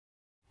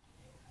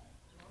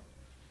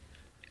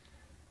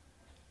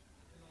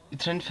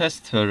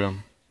Ehrenfest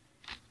Theorem.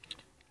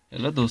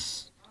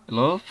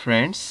 Hello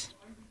friends.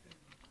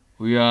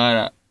 We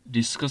are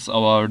discuss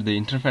about the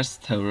Ehrenfest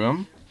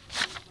Theorem.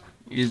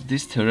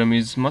 This theorem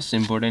is most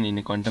important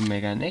in quantum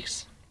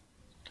mechanics.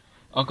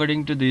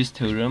 According to this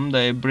theorem,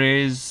 the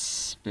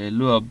average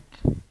value of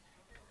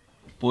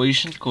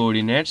position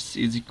coordinates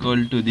is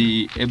equal to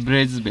the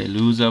average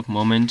values of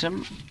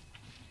momentum,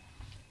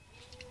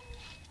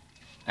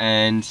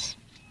 and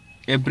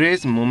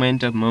average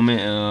moment of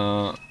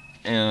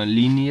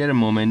linear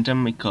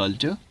momentum equal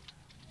to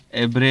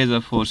average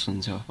of force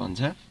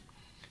हुन्छ.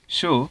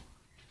 So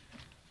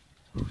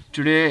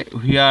today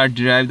we are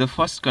derive the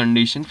first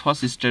condition,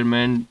 first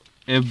statement,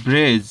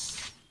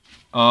 average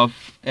of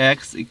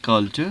x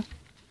equal to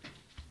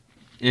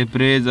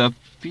average of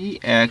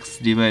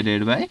px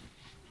divided by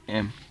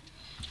m.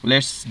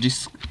 Let's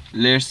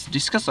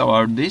discuss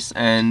about this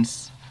and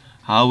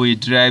how we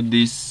derive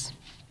these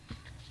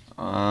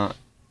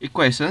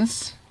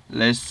equations.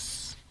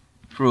 Let's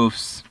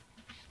proofs.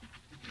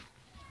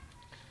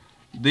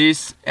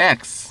 This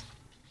x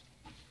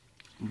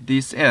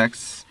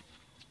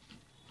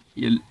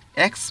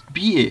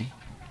be a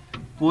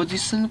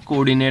position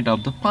coordinate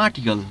of the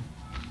particle,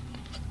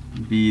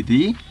 be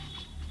the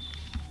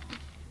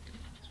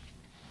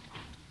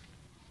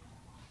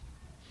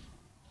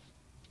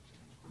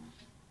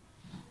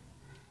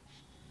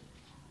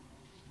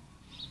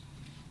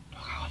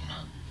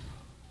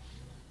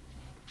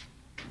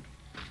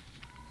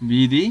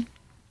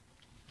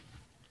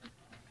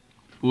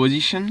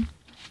position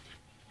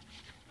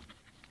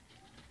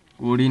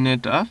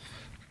coordinate of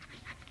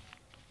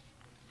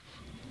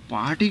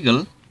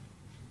particle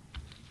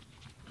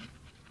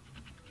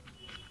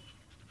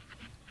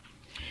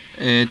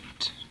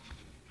at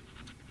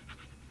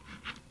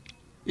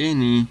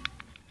any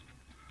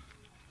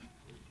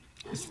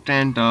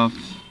instant of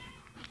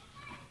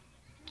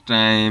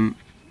time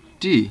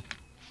t,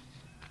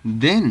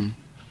 then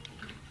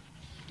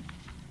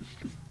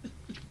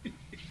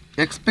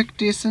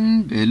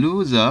expectation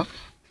values of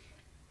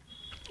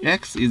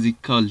x is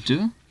equal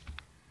to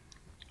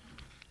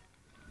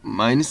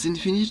minus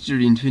infinity to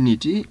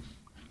infinity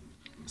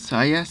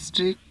psi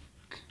asterisk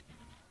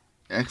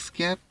x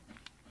cap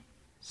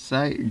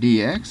psi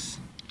dx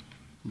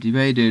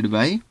divided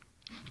by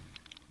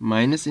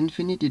minus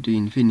infinity to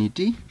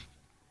infinity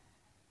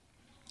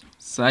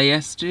psi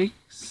asterisk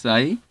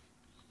psi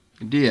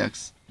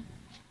dx.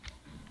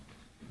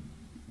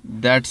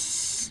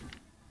 That's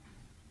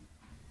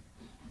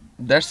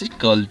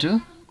equal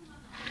to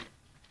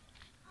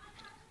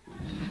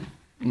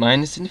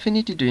minus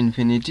infinity to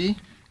infinity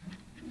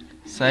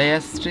psi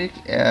asterisk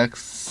x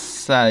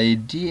psi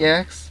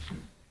dx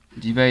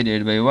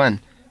divided by 1,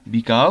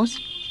 because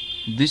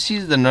this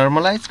is the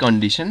normalized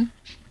condition,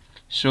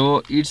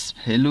 so its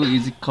value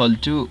is equal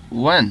to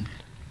 1,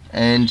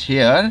 and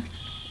here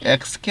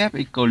x cap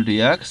equal to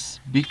x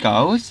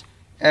because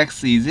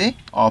x is a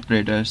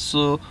operator,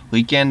 so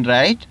we can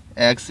write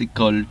x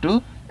equal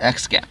to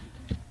x cap.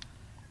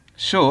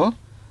 So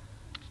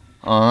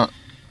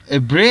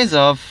average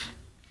of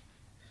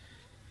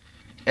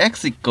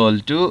x equal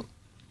to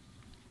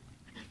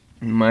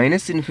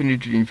minus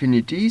infinity to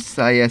infinity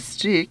psi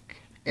asterisk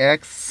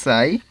x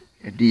psi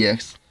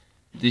dx.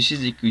 This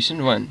is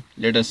equation 1.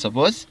 Let us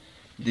suppose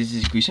this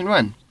is equation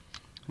 1.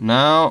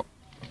 Now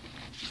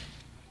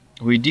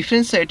we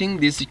differentiating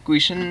this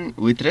equation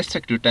with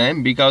respect to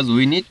time because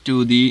we need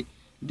to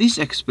this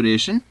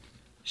expression.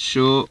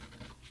 So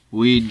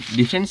we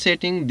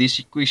differentiating this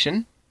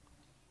equation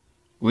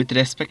with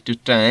respect to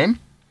time,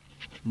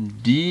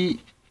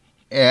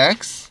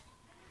 dx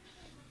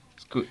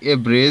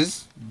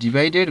average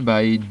divided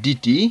by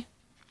dt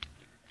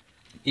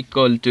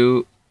equal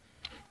to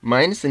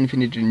minus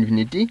infinity to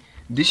infinity.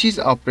 This is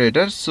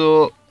operator,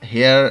 so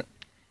here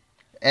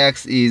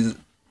x is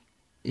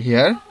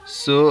here,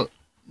 so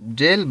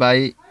del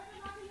by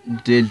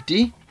del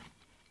t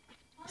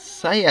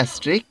psi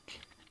asterisk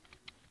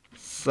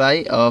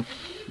psi of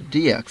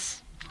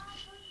dx.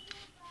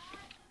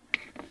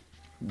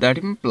 That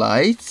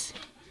implies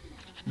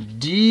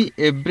d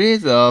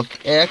average of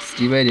x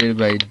divided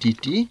by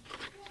dt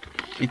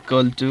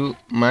equal to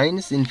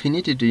minus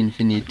infinity to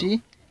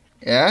infinity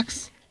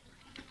x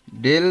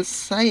del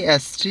psi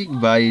asterisk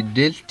by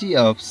del t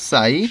of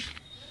psi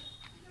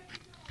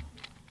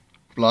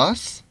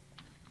plus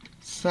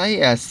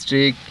psi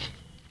asterisk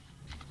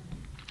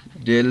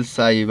del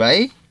psi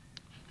by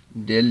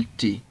del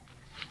t.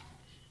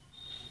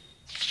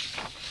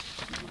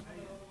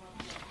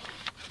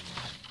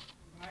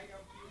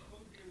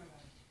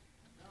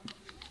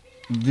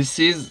 This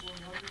is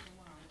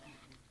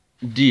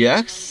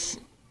dx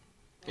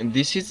and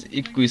this is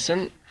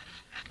equation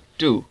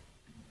 2.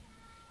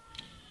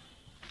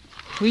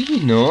 We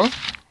know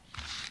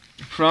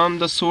from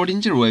the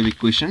Schrodinger wave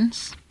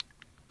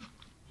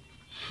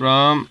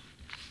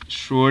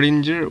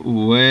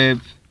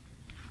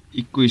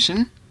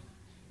equations,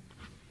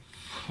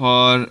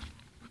 for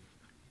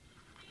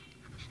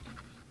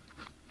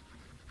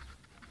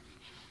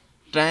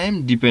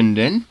time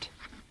dependent,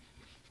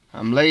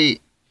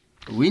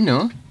 we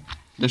know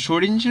The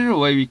Schrodinger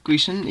wave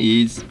equation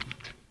is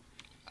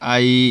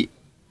I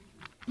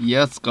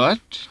s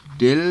got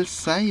del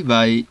psi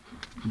by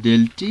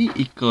del t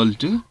equal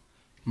to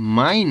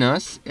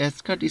minus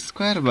s cut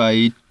square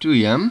by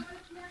 2m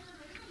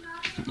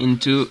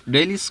into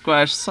del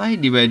square psi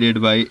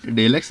divided by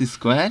del x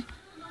square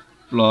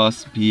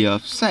plus v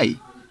of psi.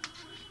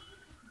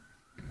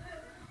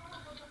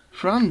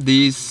 From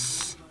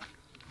this,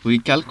 we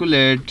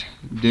calculate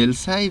del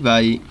psi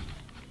by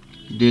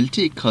del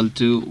t equal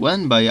to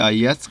 1 by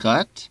I s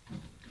cut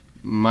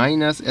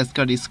minus s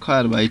cut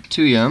square by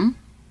 2m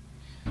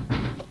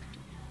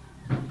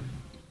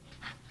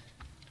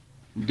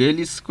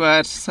del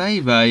square psi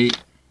by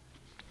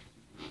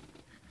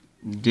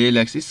del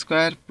x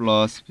square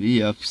plus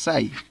v of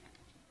psi.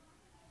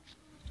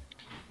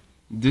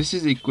 This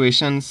is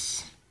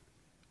equations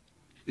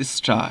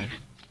star.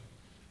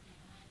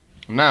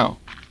 Now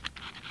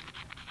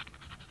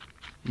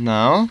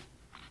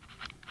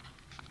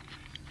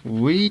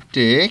we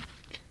take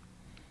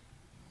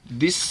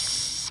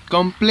this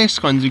complex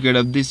conjugate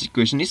of this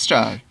equation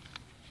star.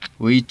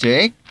 We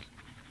take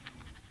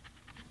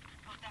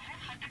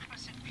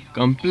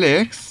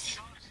complex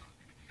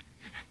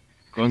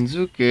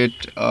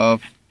conjugate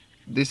of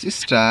this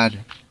star.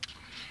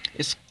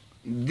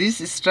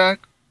 This star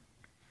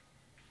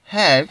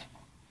have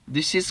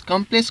this is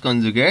complex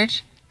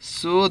conjugate,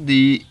 so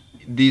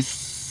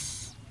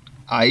this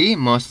I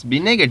must be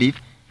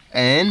negative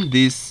and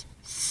this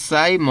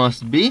psi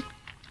must be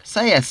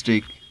psi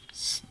asterisk.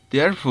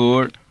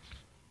 Therefore,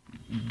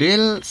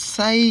 del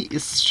psi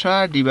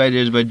star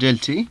divided by del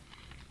t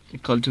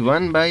equal to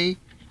 1 by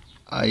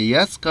I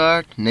s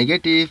cut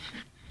negative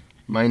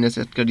minus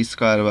s cut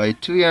square by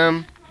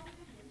 2m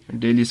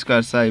del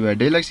square psi by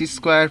del x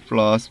square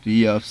plus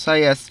v of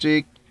psi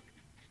asterisk.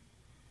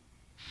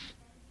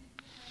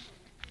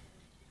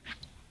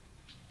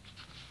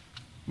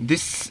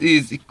 This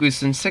is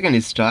equation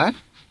second star.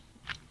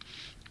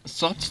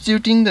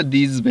 Substituting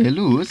these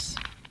values,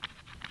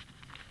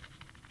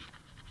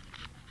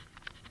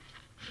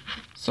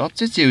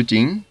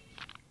 substituting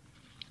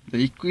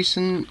the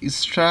equation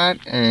star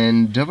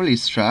and double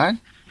star,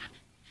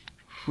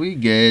 we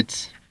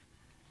get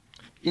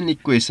in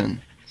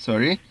equation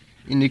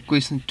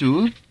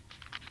 2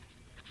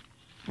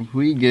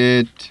 we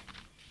get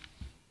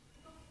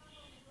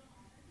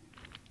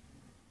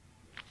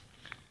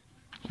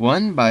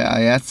 1 by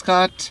I s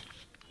cut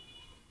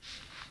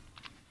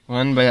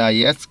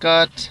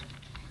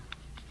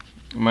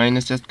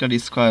minus s cut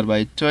square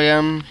by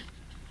 2m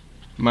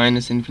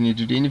minus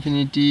infinity to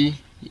infinity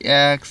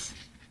x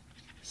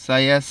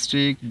psi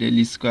asterisk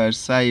del square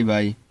psi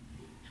by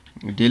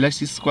del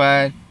x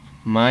square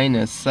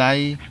minus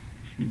psi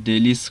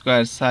del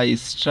square psi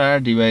star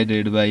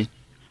divided by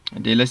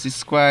del x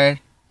square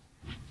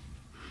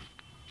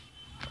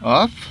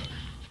of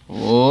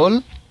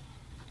whole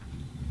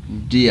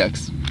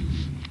dx.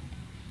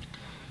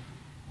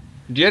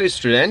 Dear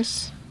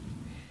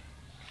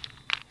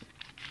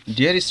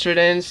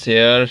students,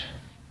 here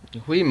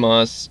we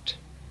must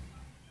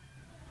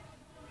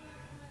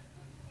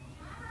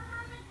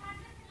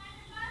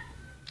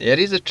there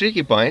is a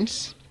tricky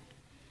point.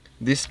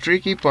 This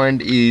tricky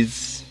point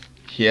is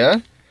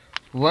here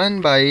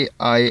 1 by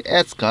I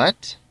s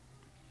cut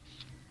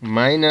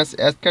minus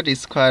s cut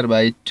square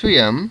by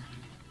 2m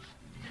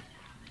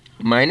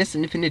minus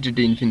infinity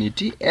to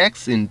infinity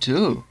x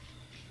into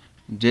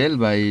del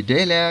by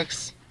del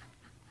x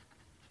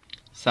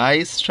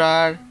psi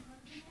star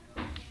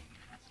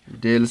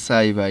del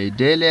psi by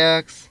del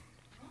x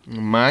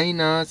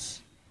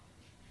minus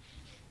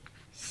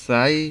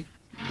psi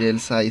del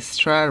psi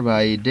star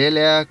by del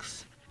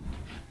x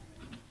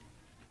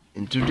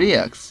into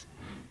dx.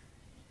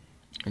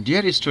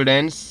 Dear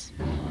students,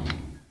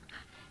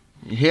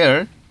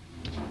 here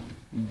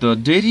the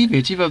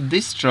derivative of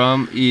this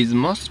term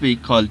must be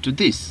equal to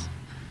this.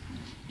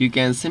 You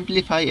can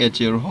simplify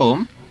at your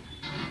home.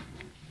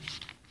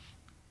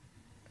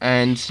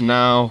 And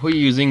now we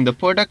using the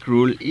product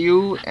rule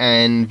u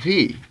and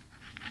v.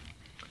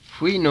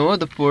 We know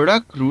the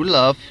product rule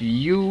of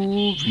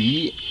u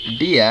v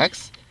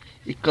dx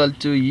equal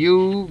to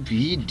u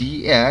v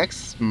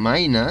dx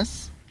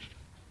minus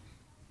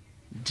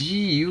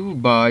du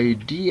by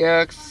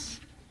dx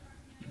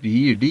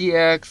v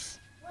dx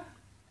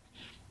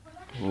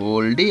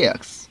whole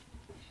dx.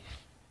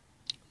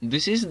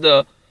 This is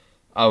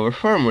our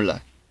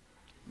formula.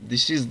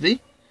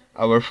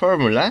 Our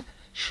formula.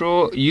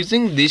 So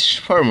using this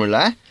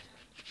formula,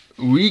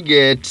 we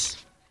get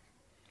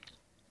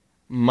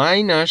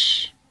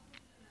minus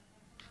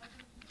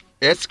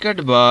s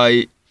cut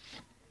by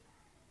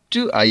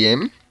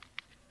 2im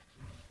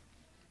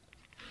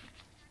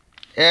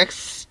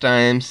x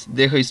times,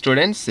 देखो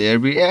students, here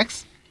be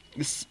x.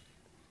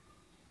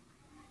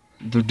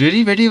 The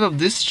derivative of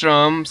these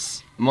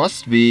terms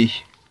must be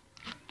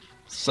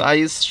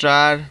psi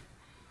star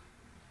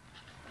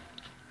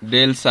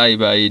del psi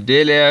by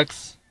del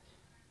x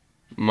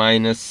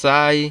minus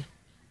psi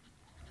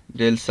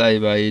del psi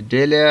by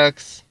del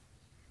x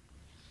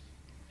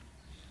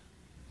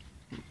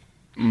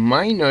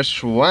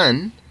minus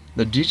 1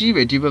 the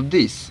derivative of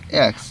this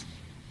x.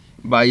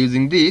 By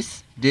using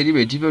this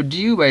derivative of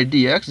du by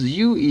dx,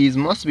 u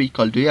must be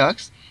equal to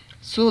x,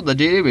 so the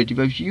derivative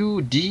of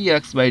u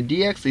dx by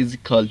dx is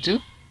equal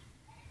to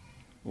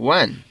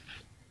 1.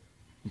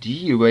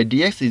 du by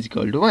dx is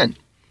equal to 1.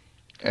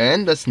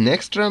 And this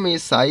next term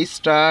is psi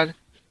star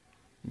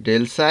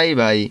del psi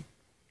by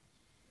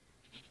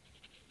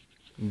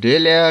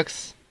del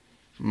x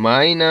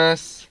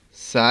minus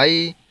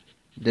psi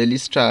del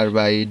star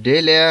by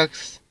del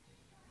x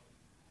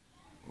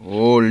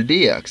whole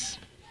dx.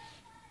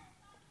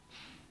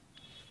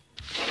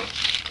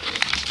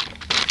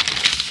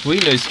 We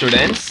know,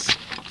 students,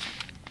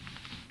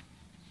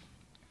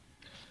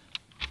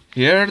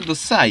 here the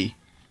psi,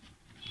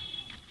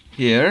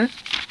 here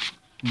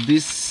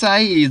this psi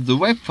is the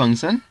wave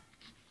function,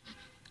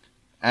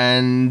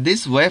 and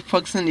this wave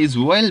function is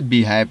well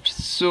behaved,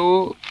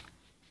 so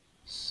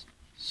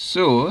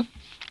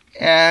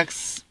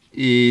x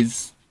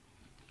is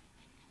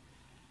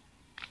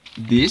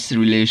this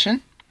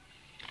relation.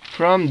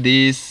 From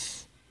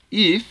this,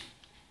 if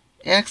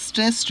x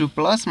tends to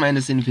plus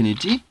minus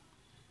infinity,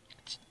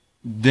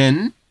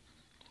 then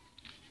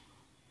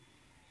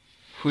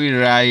we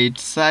write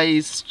psi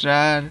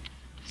star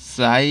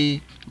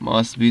psi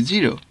must be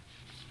 0.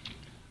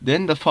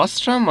 Then the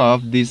first term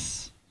of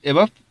this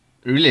above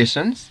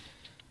relations,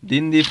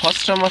 then the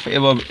first term of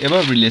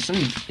above relation,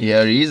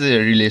 here is a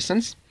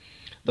relations.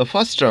 The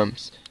first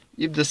terms,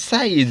 if the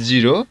psi is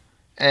 0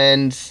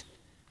 and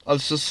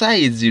also psi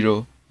is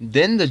 0,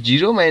 then the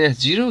 0 minus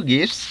 0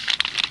 gives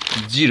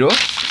 0.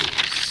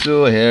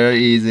 So here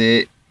is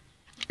a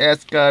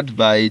s cut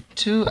by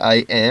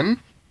 2im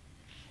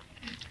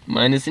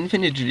minus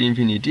infinity to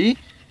infinity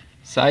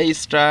psi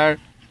star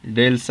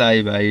del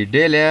psi by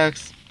del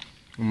x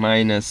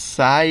minus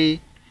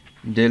psi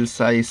del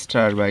psi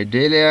star by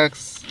del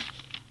x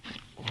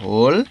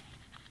whole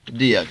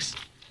dx.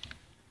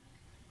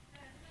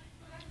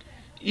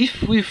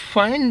 If we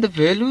find the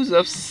values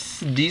of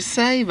d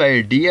psi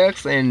by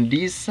dx and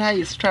d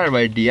psi star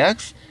by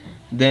dx,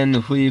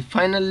 then we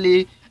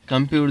finally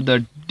compute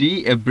the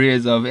d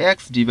average of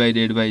x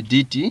divided by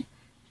dt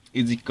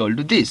is equal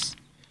to this.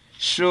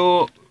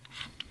 So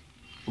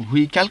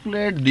we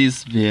calculate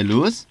these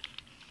values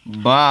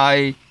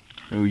by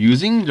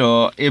using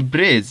the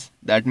average,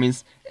 that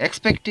means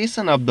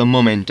expectation of the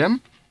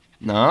momentum.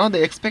 Now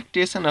the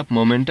expectation of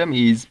momentum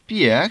is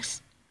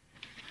px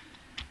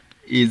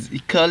is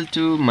equal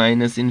to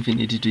minus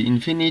infinity to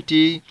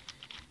infinity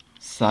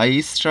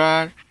psi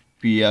star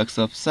px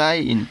of psi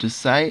into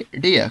psi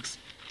dx.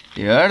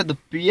 Here the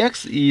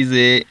px is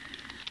a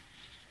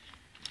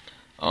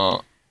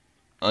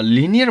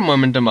linear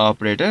momentum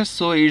operator,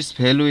 so its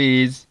value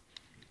is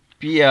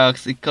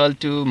px equal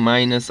to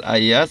minus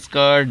I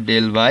squared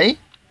del y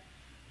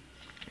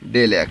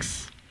del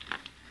x.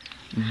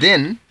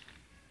 Then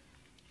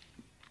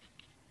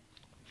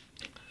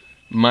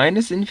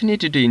minus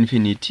infinity to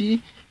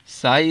infinity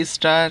psi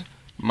star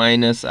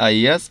minus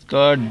I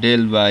squared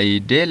del y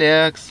del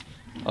x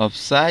of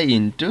psi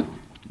into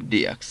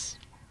dx.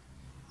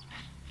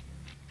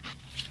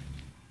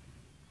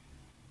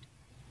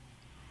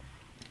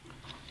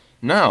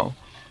 Now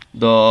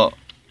the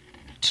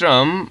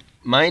term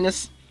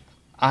minus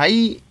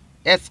I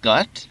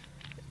squared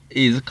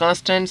is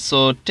constant,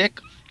 so take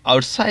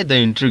outside the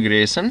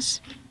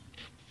integrations.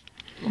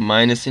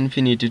 Minus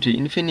infinity to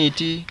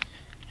infinity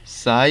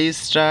psi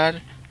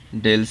star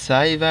del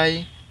psi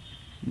y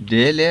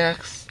del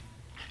x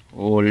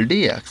whole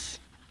dx.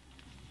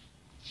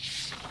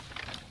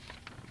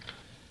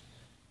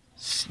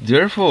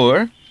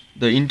 Therefore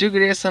the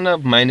integration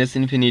of minus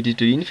infinity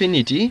to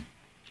infinity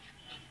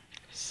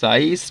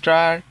psi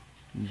star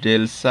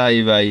del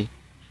psi y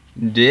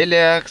del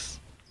x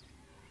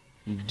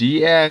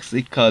dx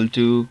equal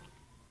to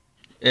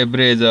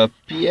average of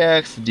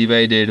px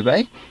divided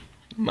by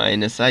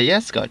minus I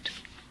squared.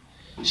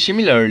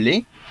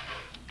 Similarly,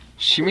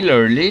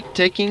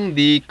 taking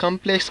the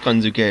complex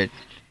conjugate,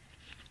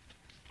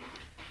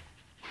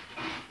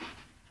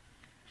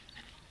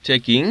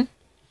 taking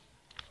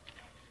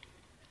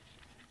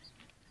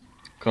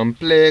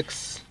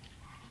complex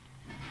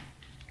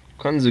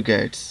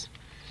conjugates,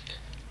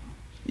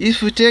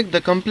 if we take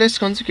the complex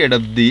conjugate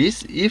of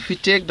this,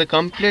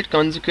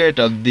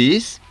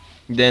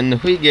 then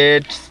we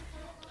get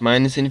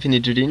minus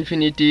infinity to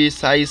infinity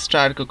psi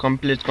star का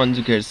complex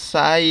conjugate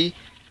psi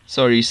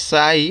star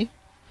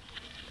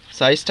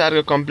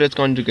का complex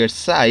conjugate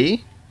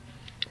psi,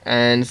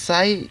 and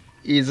psi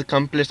is a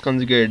complex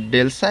conjugate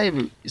del psi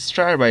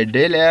star by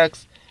del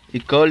x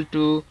equal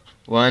to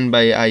 1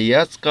 by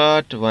I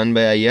squared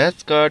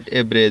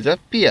average of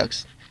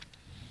px.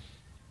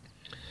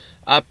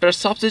 After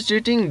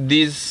substituting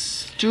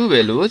these two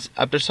values,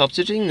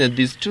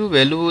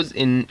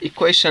 in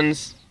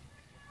equations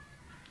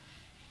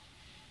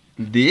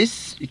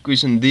this,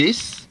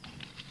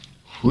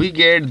 we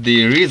get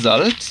the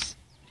results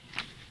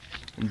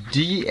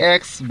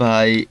dx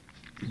by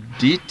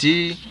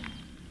dt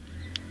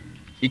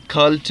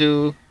equal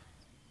to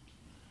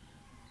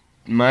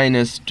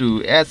minus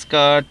 2 h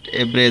cut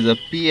average of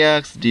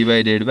px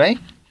divided by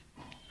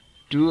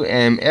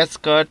 2m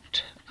h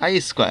cut I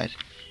square.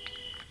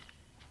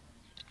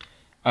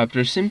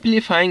 After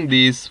simplifying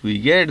this, we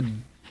get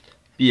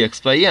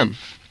px by m.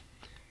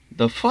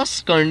 The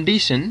first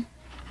condition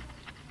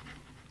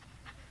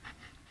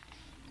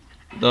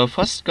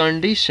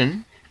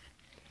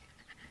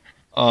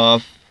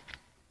of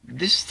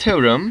this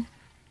theorem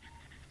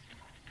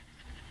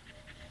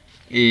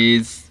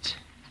is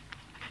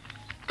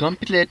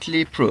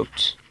completely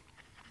proved.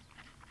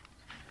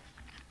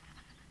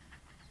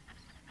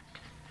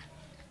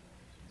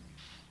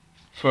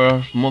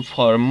 For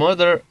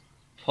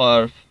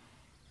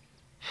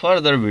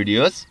further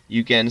videos,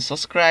 you can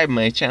subscribe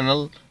my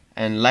channel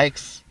and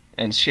likes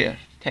and share.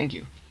 Thank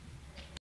you.